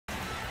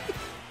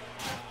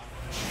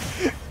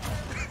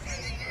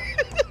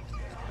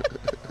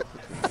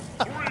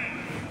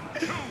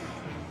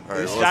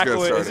right,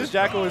 is this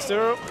Jakal and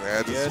Syrup?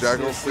 Yeah, this is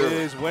Jakal and Syrup.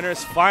 This is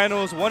winners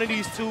finals. One of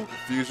these two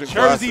Fusion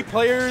Jersey Classic.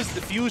 players,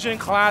 the Fusion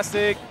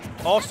Classic.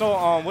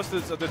 Also, what's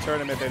the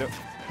tournament they do?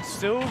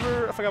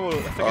 Silver. I forgot what.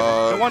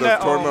 The one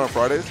that tournament on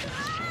Fridays.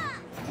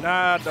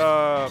 Nah,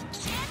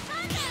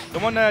 the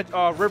one that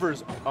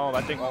Rivers.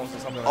 I think owns or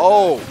something.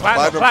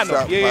 Like that.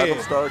 Platinum.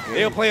 Yeah. Star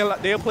game.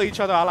 They'll play each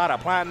other a lot of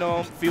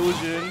Platinum,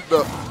 Fusion.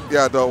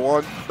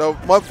 The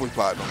monthly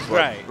Platinum.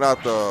 Right.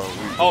 Not the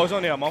weekly. Oh, it's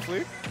only a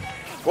monthly.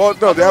 Well,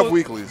 no, they have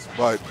weeklies,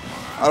 but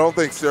I don't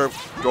think Syrup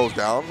goes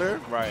down there.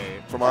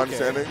 Right. From my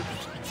understanding,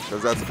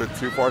 because that's a bit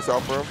too far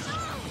south for him.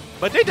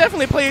 But they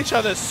definitely play each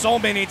other so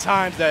many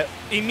times that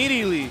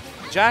immediately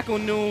Jakal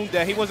knew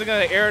that he wasn't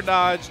going to air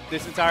dodge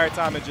this entire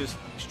time and just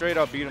straight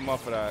up beat him up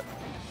for that.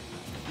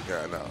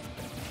 Yeah,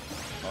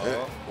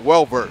 no.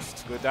 Well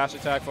versed. Good dash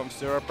attack from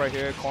Syrup right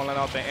here, calling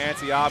out the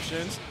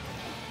anti-options.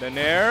 The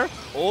Nair.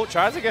 Oh,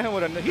 tries to get him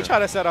with a. He tried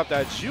to set up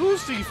that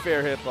juicy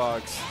fair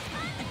hitbox.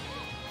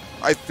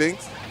 I think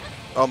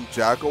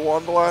Jakal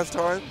won the last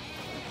time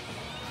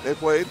they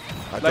played.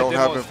 I don't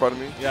have it in front of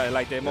me. Yeah,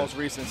 like their most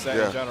recent set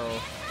in general.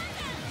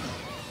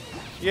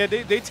 Yeah,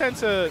 they tend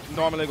to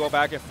normally go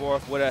back and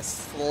forth with a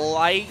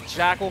slight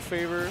Jakal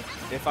favor,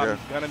 if I'm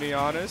going to be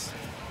honest.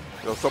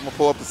 Yo, someone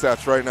pull up the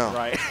stats right now.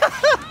 Right.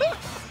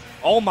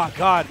 Oh, my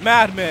God.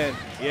 Madman.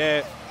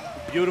 Yeah.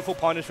 Beautiful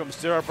punish from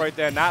Syrup right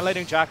there. Not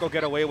letting Jakal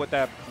get away with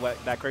that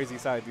crazy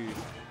side B.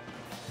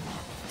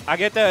 I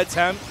get the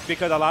attempt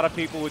because a lot of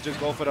people would just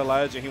go for the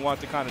ledge, and he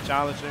wanted to kind of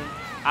challenge him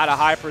at a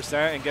high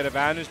percent and get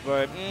advantage,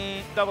 but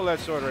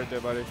double-edged sword right there,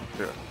 buddy.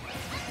 Yeah.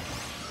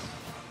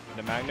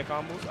 The Magna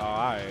combos? Oh,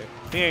 all right.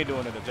 He ain't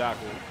doing it to Jakal.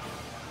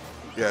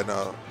 Yeah,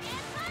 no.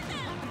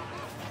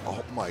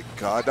 Oh, my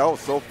God. That was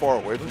so far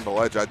away from the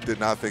ledge. I did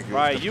not think he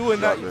was you would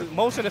not.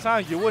 Most of the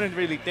time, you wouldn't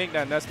really think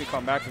that Ness could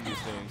come back from these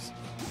things.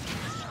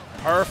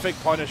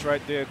 Perfect punish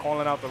right there,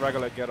 calling out the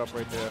regular get-up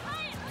right there.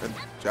 And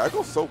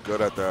Jakal's so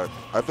good at that.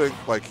 I think,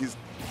 like, he's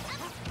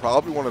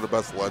probably one of the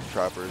best ledge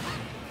trappers.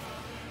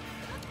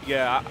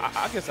 Yeah,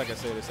 I guess I could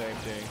say the same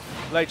thing.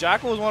 Like,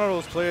 Jakal is one of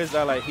those players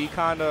that, like, he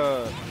kind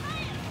of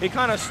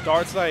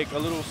starts, like, a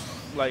little,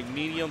 like,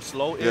 medium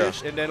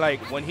slow-ish. And then, like,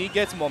 when he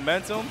gets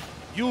momentum,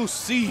 you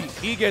see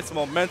he gets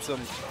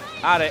momentum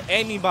out of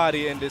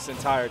anybody in this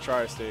entire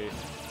tri-state.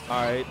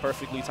 All right,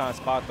 perfectly timed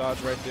spot dodge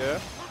right there.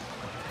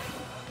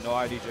 No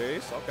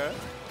IDJs, okay.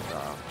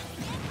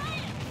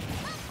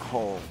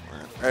 Oh,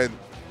 man. And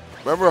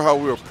remember how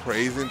we were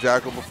praising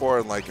Jakal before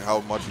and, like, how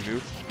much he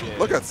knew? Yeah.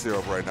 Look at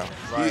Syrup right now.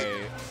 Right.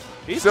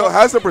 He still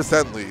has a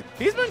percent lead.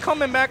 He's been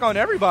coming back on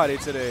everybody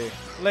today.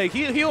 Like,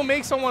 he'll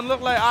make someone look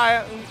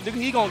like,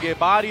 he going to get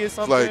body or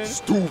something. Like,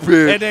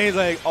 stupid. And then he's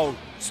like, oh,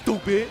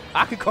 stupid.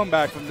 I can come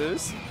back from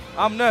this.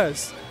 I'm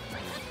Ness.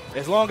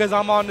 As long as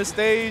I'm on the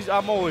stage,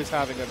 I'm always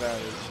having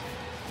advantage.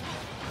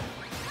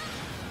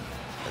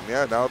 And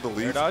yeah, now the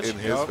lead's in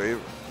his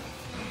favor.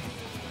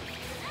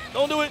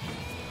 Don't do it.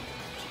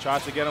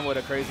 Tries to get him with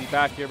a crazy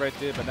back here right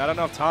there, but not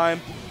enough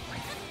time.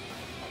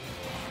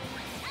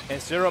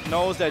 And Syrup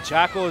knows that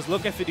Jakal is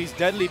looking for these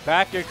deadly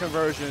back air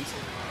conversions,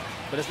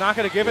 but it's not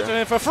going to give it to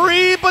him for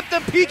free. But the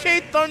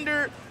PK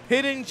Thunder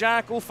hitting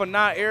Jakal for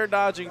not air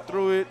dodging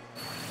through it.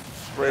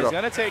 He's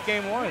going to take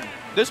game one.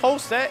 This whole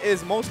set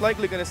is most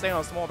likely going to stay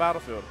on small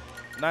battlefield.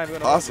 Not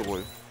even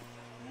possibly.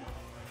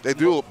 They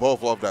do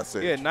both love that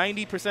stage. Yeah,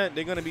 90%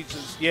 they're going to be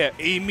just,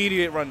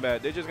 immediate run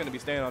back. They're just going to be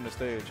staying on the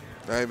stage.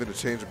 Not even a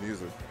change of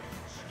music.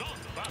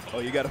 Oh,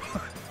 you got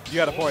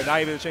a point.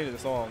 Not even changing the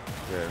song.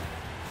 Yeah.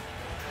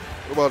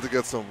 We're about to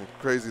get some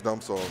crazy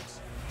dumb songs.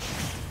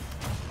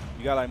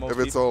 You got like most if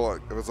it's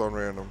on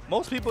random.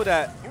 Most people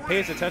that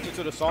pays attention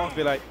to the songs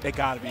be like, they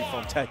gotta be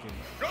from Tekken.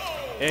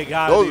 It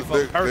gotta be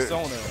from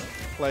Persona.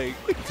 Like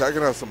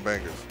Tekken has some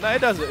bangers. No,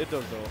 it does. It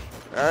does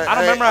though. I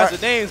don't memorize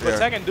the names, but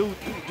Tekken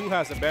do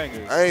have some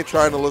bangers. I ain't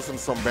trying to listen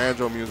to some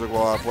banjo music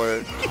while I play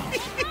it.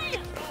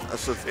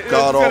 That's just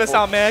god awful. It's gonna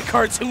sound mad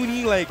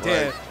cartoony. Like,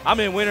 damn, I'm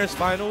in winners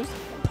finals.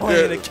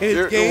 Playing a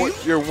kid's game.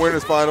 You're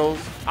winners finals.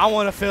 I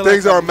want to feel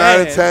things like are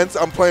mad intense.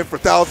 I'm playing for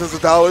thousands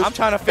of dollars. I'm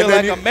trying to feel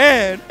like a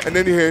man. And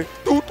then you hear,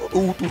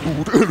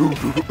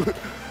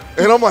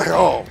 and I'm like,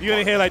 oh. You're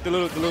gonna hear like the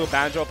little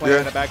banjo playing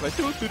in the back, like,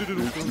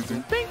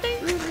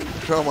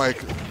 I'm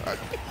like,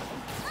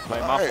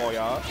 my fault,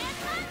 y'all.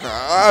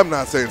 Nah, I'm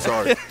not saying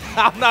sorry.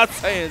 I'm not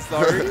saying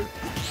sorry.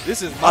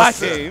 This is my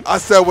game. I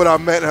said what I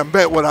meant, and I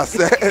meant what I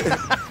said,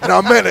 and I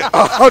meant it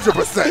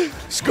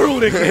 100%. Screw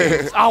the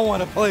games. I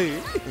want to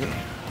play.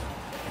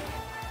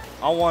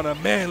 I want a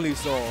manly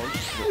song.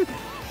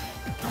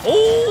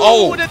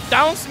 Oh, the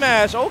down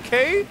smash.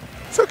 Okay.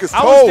 Took his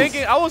toes.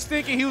 I was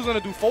thinking he was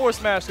gonna do forward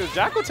smash because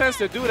Jakal tends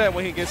to do that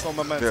when he gets some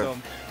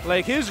momentum. Yeah.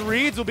 Like his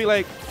reads will be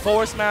like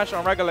forward smash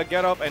on regular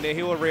get up, and then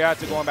he will react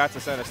to going back to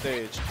center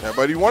stage. Yeah,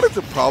 but he wanted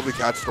to probably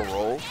catch the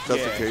roll, just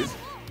in case,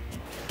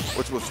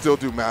 which would still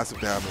do massive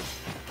damage.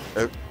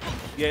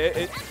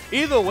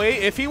 Either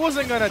way, if he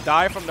wasn't gonna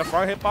die from the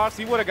front hitbox,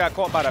 he would have got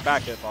caught by the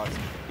back hitbox.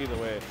 Either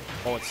way,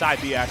 or side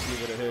B actually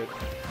would have hit.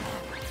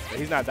 But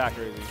he's not that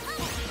crazy.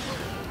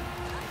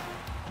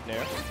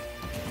 There.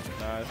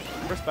 Nice.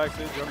 Respects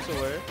it, jumps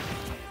away.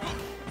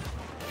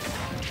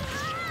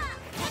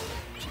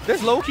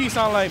 This low-key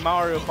sound like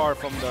Mario Kart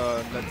from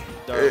the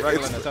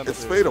regular Nintendo It's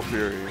series. Fatal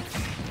Fury.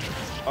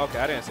 Okay,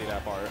 I didn't see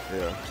that part.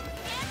 Yeah.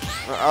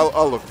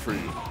 I'll look for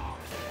you.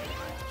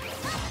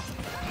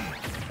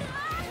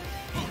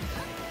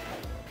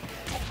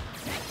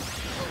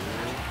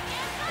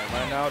 And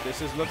right now,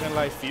 this is looking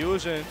like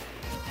Fusion.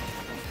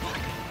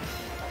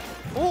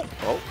 Ooh.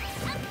 Oh.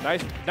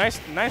 Nice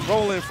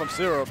rolling from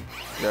Syrup.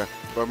 Yeah.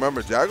 But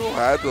remember, Jakal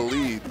had the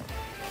lead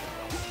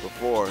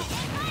before.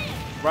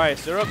 Right,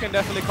 Syrup can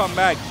definitely come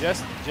back,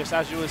 just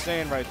as you were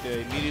saying right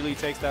there. Immediately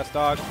takes that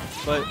stock,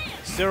 but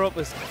Syrup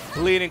is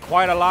bleeding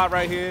quite a lot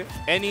right here.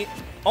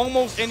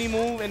 Almost any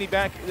move, any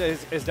back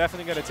is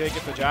definitely going to take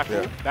it for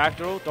Jakal. Yeah. Back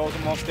throw, throws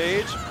him on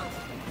stage.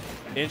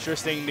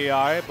 Interesting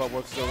DI, but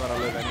we're still going to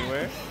live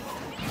anyway.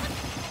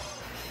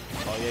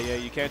 Oh, yeah,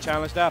 you can't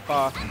challenge that,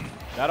 Pa.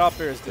 That up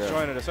here is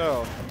disjointed as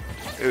hell.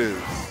 It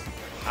is.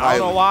 I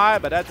don't know why,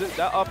 but that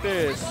up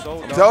there is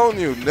so dumb. I'm telling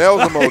you,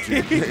 nails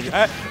emoji.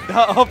 that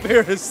up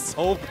here is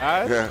so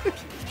bad. Yeah.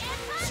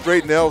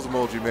 Straight nails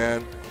emoji,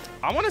 man.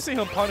 I want to see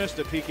him punish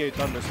the PK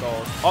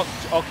Thunderstalls.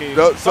 Oh, okay,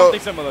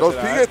 something similar to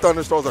that. Those PK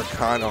Thunderstalls are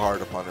kind of hard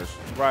to punish.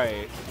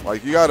 Right.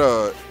 Like, you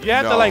gotta. You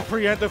have to, like,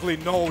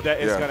 preemptively know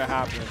that it's gonna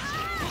happen.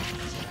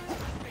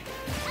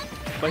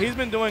 But he's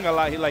been doing a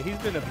lot. He's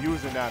been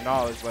abusing that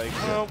knowledge. Like,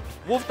 you know,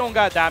 Wolf don't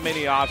got that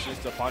many options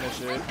to punish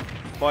it.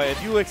 But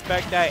if you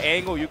expect that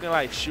angle, you can,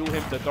 like, shoot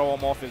him to throw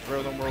him off his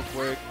rhythm real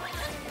quick.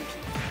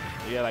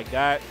 Yeah, like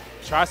that.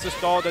 Tries to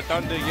stall the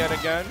Thunder yet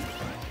again.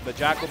 The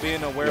Jakal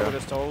being aware with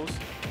his toes.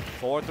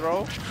 Forward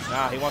throw.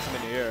 Nah, he wants him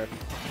in the air.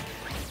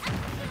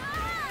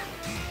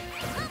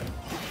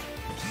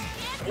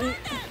 Ooh.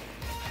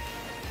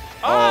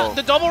 Ah,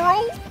 the double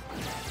roll?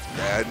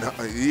 Yeah, no,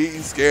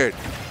 he's scared.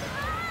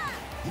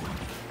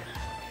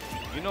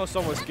 You know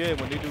someone's scared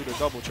when they do the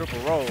double, triple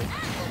roll.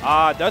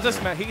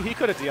 He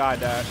could have DI'd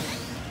that.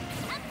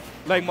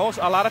 Like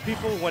a lot of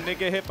people, when they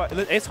get hit by,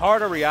 it's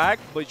hard to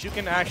react, but you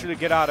can actually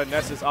get out of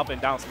Ness's up and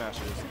down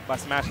smashes by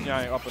smashing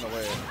Giant up and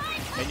away.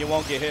 And you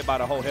won't get hit by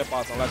the whole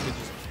hitbox unless you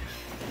just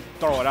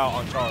throw it out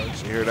on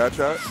charge. You hear that,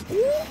 chat?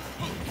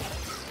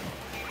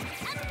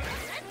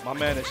 My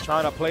man is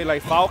trying to play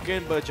like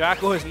Falcon, but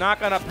Jakal is not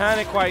going to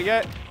panic quite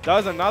yet.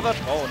 Does another.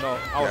 Oh, no.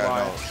 I was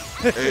lying.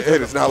 No.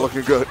 It is not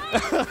looking good.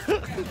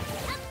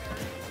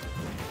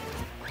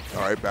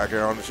 All right, back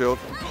here on the shield.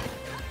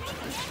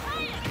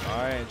 All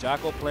right,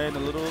 Jakal playing a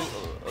little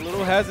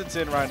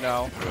hesitant right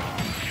now.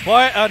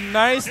 But a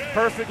nice,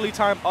 perfectly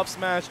timed up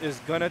smash is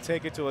going to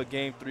take it to a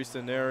Game 3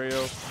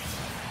 scenario. All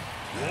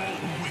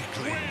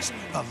weaklings,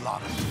 a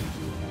lot of you.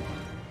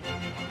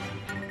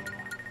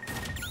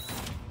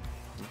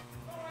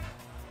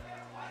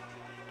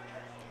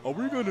 Are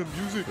we going to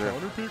music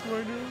counterpick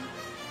right now?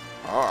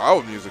 I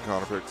would music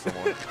counterpick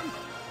someone.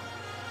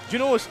 You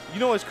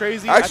know what's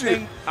crazy? Actually, I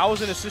think I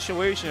was in a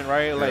situation,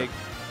 right? Yeah. Like,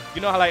 you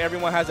know how like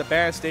everyone has a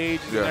band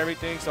stage and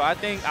everything. So I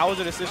think I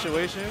was in a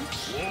situation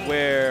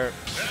where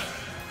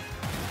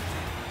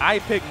I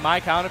picked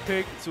my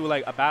counterpick to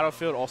like a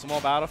battlefield or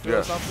small battlefield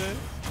or something,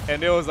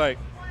 and it was like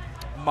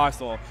my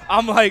song.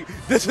 I'm like,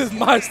 this is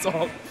my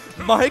song,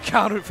 my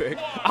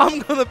counterpick.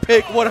 I'm gonna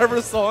pick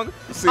whatever song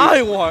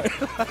I want.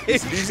 You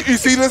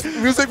see this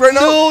music right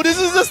now? No, this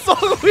is the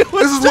song we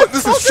was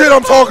This is shit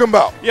I'm talking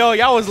about. Yo,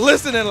 y'all was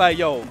listening like,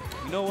 yo,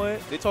 you know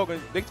what? They talking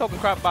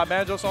crap about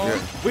banjo songs.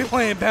 Yeah. We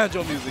playing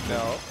banjo music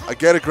now. I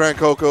get it, Grand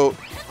Coco.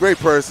 Great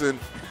person.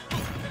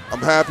 I'm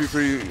happy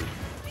for you.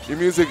 Your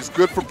music is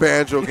good for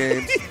banjo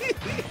games,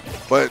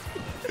 but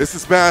it's a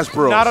Smash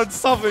Bros. Not on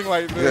something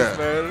like this,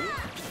 man.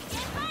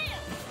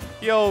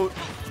 Yo,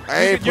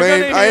 I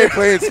ain't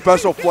playing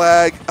special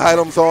flag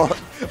items on.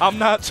 I'm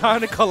not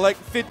trying to collect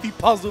 50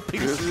 puzzle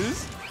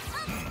pieces.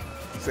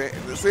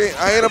 See,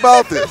 I ain't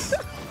about this.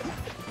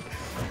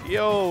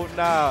 Yo,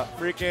 nah,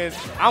 freaking.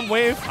 I'm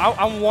waiting.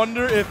 I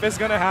wonder if it's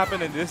gonna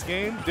happen in this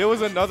game. There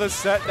was another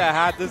set that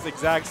had this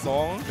exact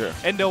song,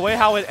 and the way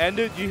how it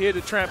ended, you hear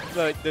the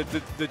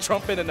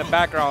trumpet in the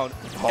background,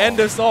 end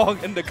the song,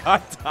 and the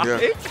guy died.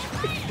 Yeah.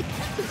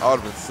 I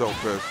would have been so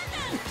pissed.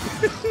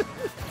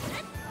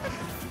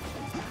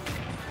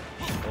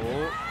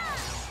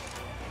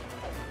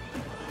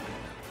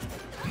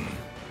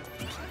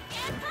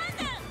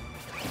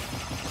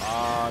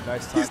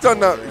 Nice time. He's done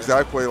that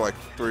exact play like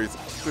 3 to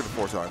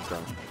 4 times now.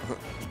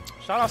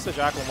 Shout out to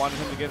Jakal, wanting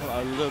him to give him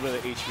a little bit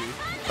of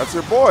HP. That's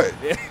your boy.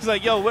 Yeah, he's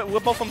like, yo,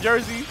 we're both from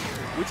Jersey.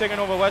 We're taking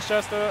over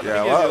Westchester.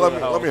 Yeah,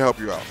 let me help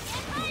you out.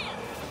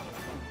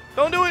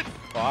 Don't do it.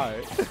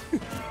 Bye.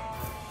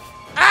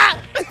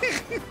 Ah!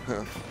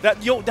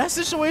 That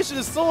situation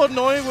is so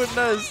annoying with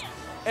Ness.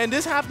 And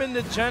this happened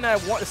to Jen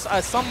at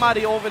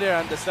somebody over there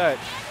on the set.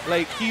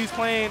 Like, he was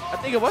playing, I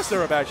think it was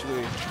Syrup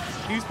actually.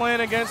 He was playing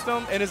against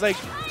him, and it's like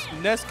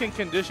Ness can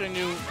condition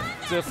you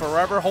to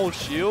forever hold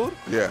shield.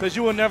 Yeah. Because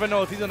you will never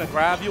know if he's going to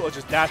grab you or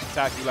just dash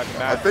attack you like a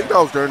madman. I think that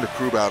was during the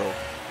crew battle.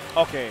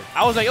 Okay.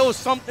 I was like, it was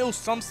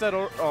some set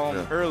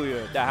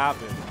earlier that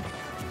happened.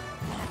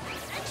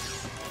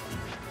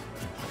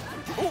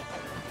 Ooh.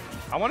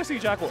 I want to see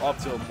Jakal up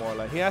tilt more.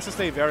 Like, he has to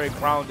stay very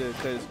grounded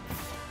because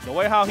the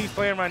way how he's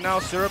playing right now,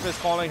 Syrup is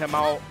calling him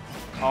out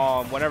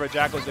whenever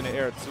Jakal's in the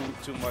air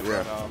too much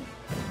right now.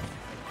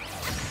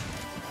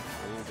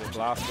 Ooh, good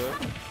blaster.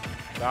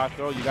 Back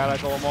throw. You got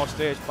to go him off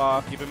stage,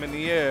 Paust. Keep him in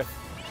the air.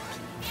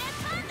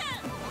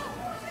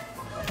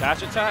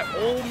 Dash attack.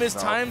 Oh,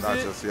 mistimes not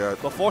it. just yet.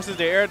 But forces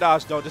the air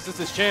dodge, though. This is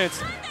his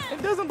chance.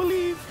 And doesn't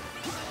believe.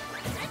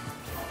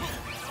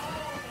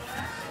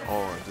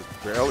 Oh, and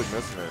just barely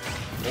missing it.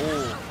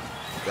 Oh.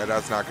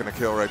 That's not going to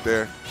kill right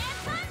there.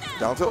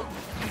 Down tilt.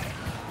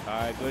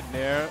 All right, good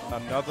nair.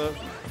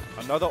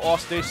 Another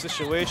off-stage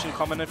situation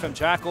coming in from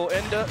Jakal.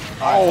 And the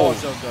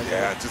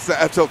yeah, just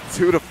the up tilt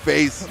to the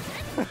face.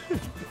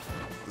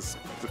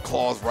 The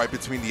claws right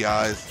between the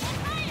eyes.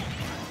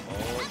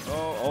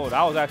 Oh,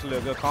 that was actually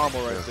a good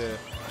combo right there.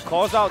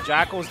 Calls out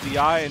Jakal's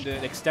DI and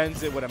then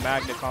extends it with a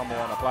magnet combo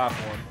on the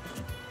platform.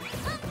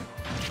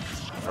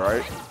 All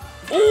right.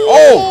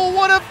 Oh,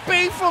 what a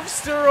bait from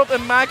Syrup.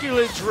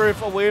 Immaculate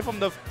drift away from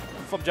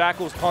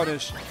Jakal's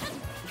punish.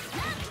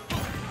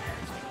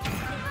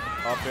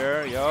 Up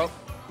there, yup.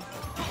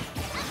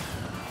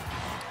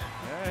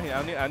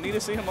 Yeah, I need to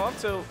see him up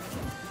tilt.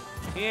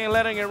 He ain't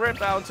letting it rip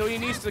out until he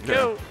needs to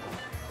kill.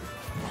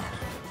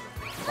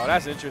 Oh,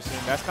 that's interesting.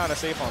 That's kind of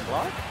safe on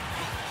block.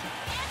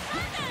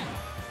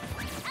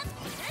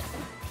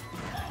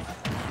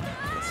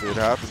 Let's see it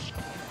happen.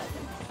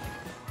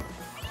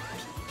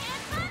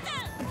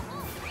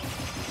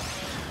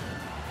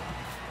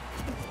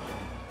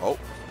 Oh.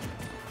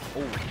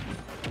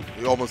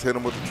 He almost hit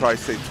him with the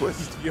tri-state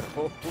twist. Yo.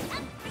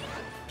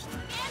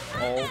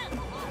 Oh.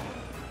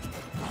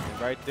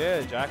 Right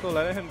there. Jakal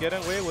letting him get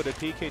away with a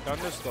TK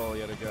Thunderstall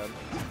yet again.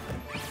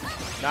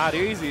 Not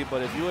easy,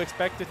 but if you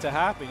expect it to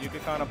happen, you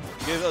can kind of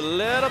give a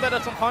little bit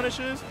of some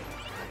punishes.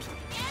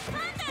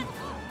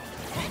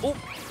 Oh.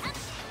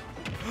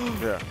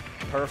 Yeah.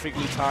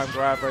 Perfectly timed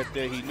grab right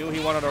there. He knew he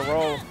wanted to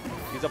roll.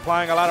 He's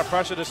applying a lot of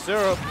pressure to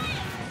Syrup.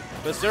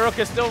 But Syrup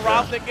can still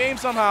route the game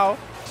somehow.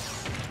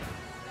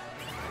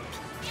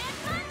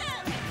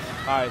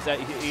 All right,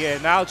 yeah,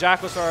 now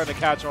Jakal's starting to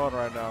catch on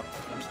right now.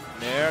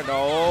 There, no.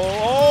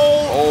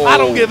 Oh, I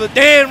don't give a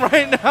damn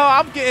right now.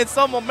 I'm getting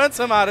some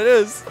momentum out of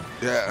this.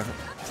 Yeah.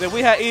 So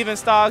we had even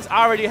stocks.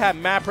 I already had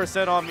mad %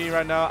 on me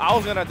right now. I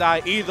was going to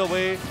die either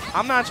way.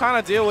 I'm not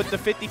trying to deal with the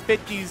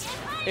 50-50s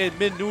in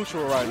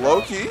mid-neutral right now.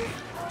 Low-key,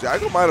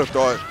 Jakal might have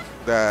thought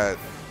that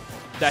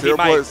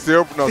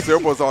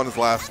Syrup was on his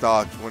last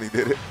stock when he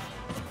did it.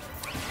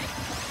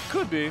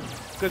 Could be,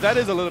 because that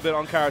is a little bit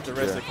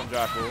uncharacteristic from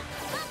Jakal.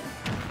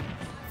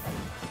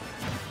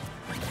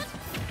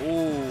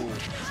 Ooh.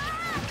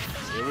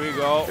 Here we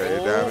go.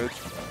 Getting damage.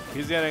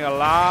 He's getting a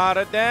lot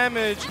of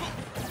damage.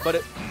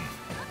 But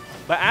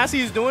as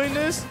he's doing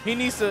this, he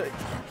needs to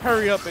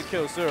hurry up and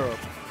kill Syrup.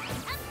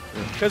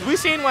 Because we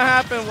seen what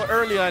happened with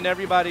earlier and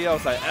everybody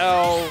else. Like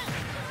L,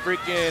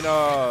 freaking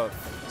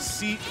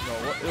C.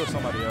 No, it was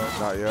somebody else.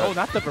 Not yet. Oh,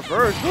 not the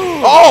reverse.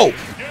 Oh!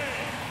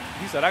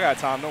 He said, I got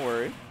time, don't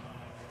worry.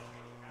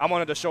 I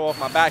wanted to show off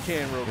my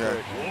backhand real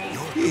quick.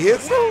 He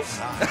hits those?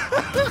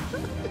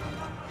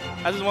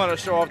 I just wanted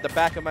to show off the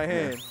back of my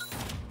hand.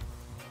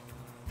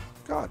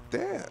 God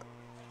damn. Let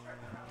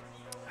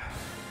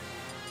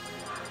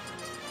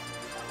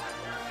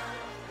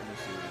me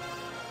see.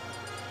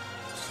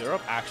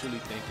 Syrup actually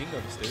thinking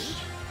of the stage?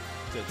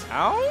 To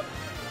town?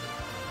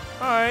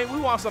 All right, we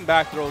want some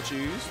back throw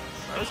cheese.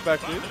 I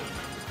respect it.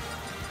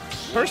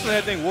 Personally,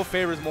 I think Wolf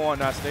favors more on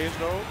that stage,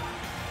 though.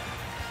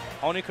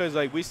 Only because,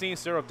 like, we've seen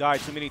Syrup die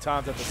too many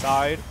times at the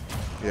side.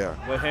 Yeah.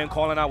 With him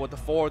calling out with the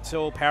forward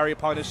tilt, parry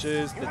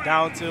punishes, the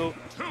down tilt,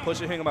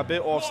 pushing him a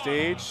bit off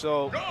stage.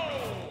 So,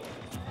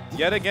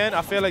 yet again,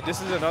 I feel like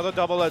this is another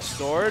double-edged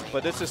sword,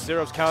 but this is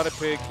Syrup's counter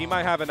pick. He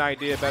might have an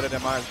idea better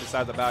than mine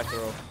besides the back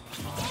throw.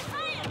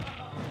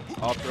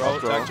 Up throw,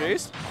 tech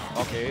chase.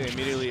 Okay,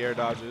 immediately air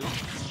dodges.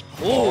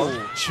 Ooh,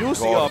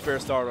 juicy up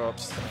air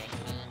startups.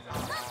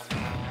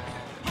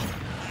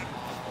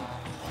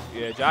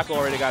 Yeah, Jakal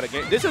already got a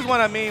game. This is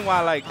what I mean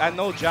why, like, I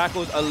know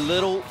Jakal's a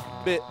little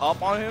bit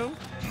up on him.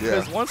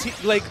 Because once he,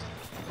 like,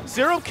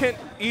 Syrup can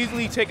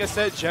easily take a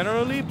set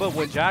generally, but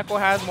when Jakal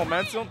has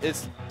momentum,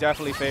 it's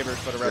definitely favored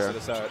for the rest of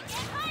the set.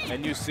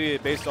 And you see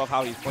it based off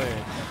how he's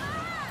playing.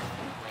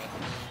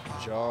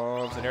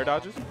 Jumps and air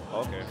dodges?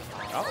 Okay.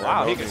 Oh,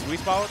 wow, he can sweet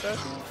spot with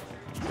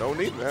that? No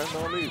need, man.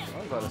 No need. I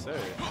was about to say.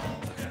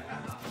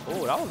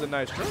 Oh, that was a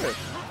nice trip.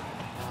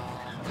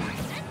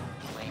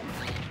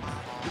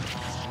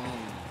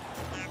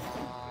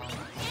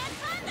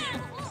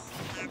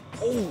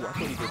 Oh, I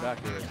thought he did back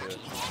here right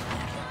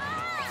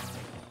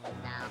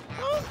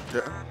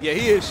there. Yeah,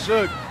 he is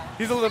shook.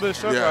 He's a little bit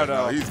shook right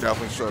now. He's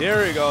definitely shook.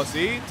 There we go.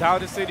 See?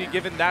 Talented City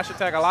giving dash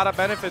attack a lot of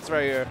benefits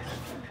right here.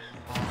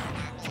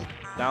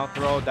 Down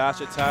throw,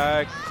 dash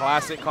attack,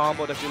 classic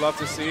combo that you love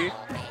to see.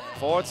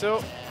 Forward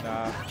tilt?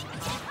 Nah.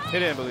 He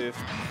didn't believe.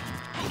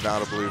 You're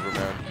not a believer,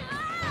 man.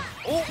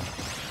 Oh!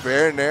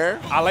 Fair in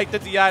there. I like the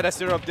DI that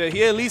Syrup did.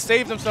 He at least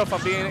saved himself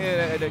from being in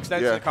an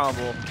extension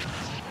combo.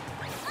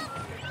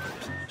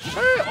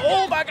 Hey,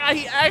 oh my God,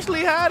 he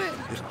actually had it.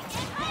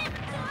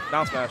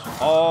 Down smash.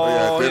 Oh,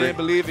 yeah, he didn't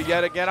believe it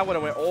yet again. I would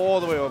have went all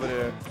the way over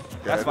there.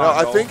 That's no,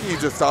 fine, I think he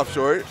just stopped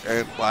short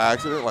and by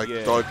accident, like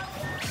thought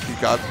he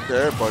got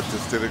there, but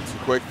just did it too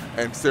quick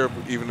and Syrup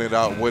evened it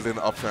out with an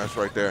up smash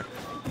right there.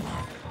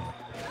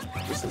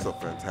 This is a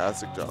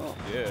fantastic job.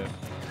 Yeah.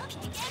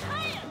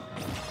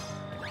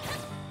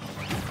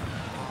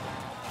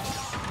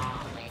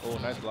 Oh,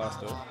 nice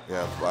blaster.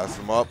 Yeah, blast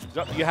him up.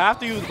 You have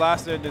to use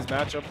blaster in this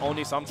matchup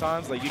only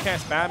sometimes. Like, you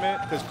can't spam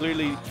it because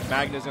clearly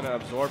Magna's going to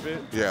absorb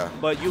it. Yeah.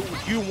 But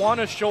you want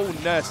to show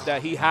Ness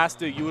that he has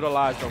to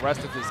utilize the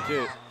rest of his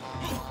kit.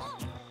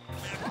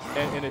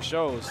 And it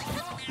shows.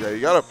 Yeah,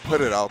 you got to put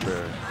it out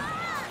there.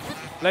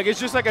 Like, it's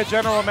just like a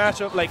general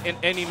matchup, like in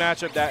any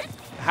matchup that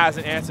has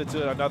an answer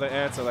to another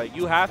answer. Like,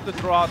 you have to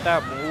throw out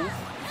that move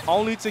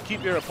only to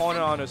keep your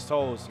opponent on his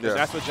toes. Because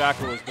that's what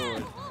Jakal was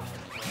doing.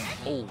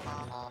 Oh.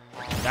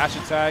 Dash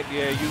attack,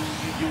 yeah,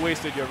 you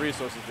wasted your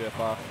resources there,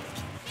 Pa.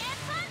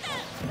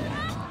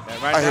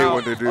 And right I now, hate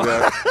when they do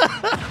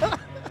that.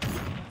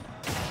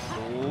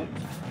 Ooh.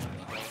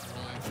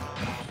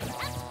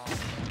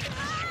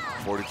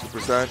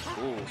 42%.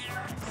 Ooh.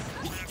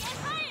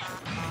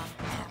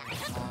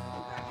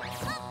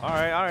 All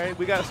right.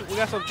 We got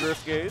some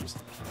drift games.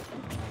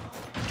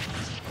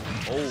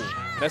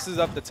 Oh, messes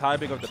up the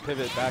timing of the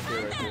pivot back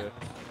here right there.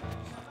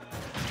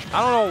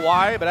 I don't know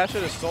why, but that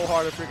shit is so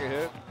hard to freaking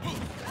hit.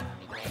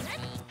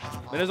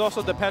 And it's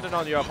also dependent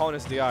on your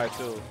opponent's DI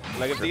too.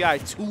 Like if DI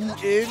 2 in,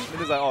 then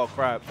it's like, oh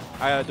crap,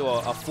 I gotta do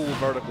a full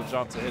vertical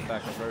jump to hit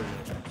that conversion.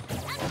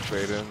 I'll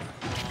fade in.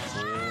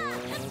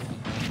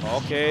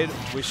 Okay,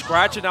 we're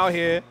scratching out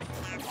here.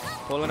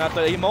 Pulling out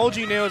the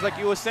emoji nails like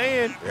you were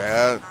saying.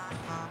 Yeah.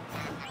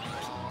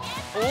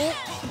 Ooh.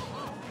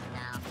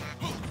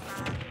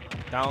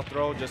 Down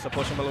throw just to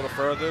push him a little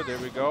further. There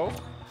we go.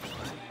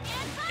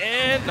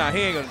 And nah,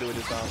 he ain't gonna do it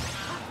this time.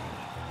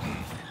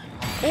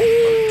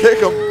 Ooh. Kick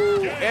him.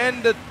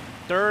 And the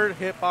third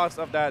hitbox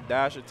of that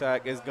dash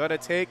attack is gonna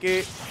take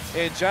it.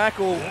 And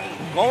Jakal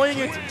going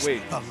into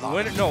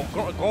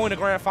going to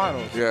grand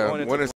finals. Yeah, going into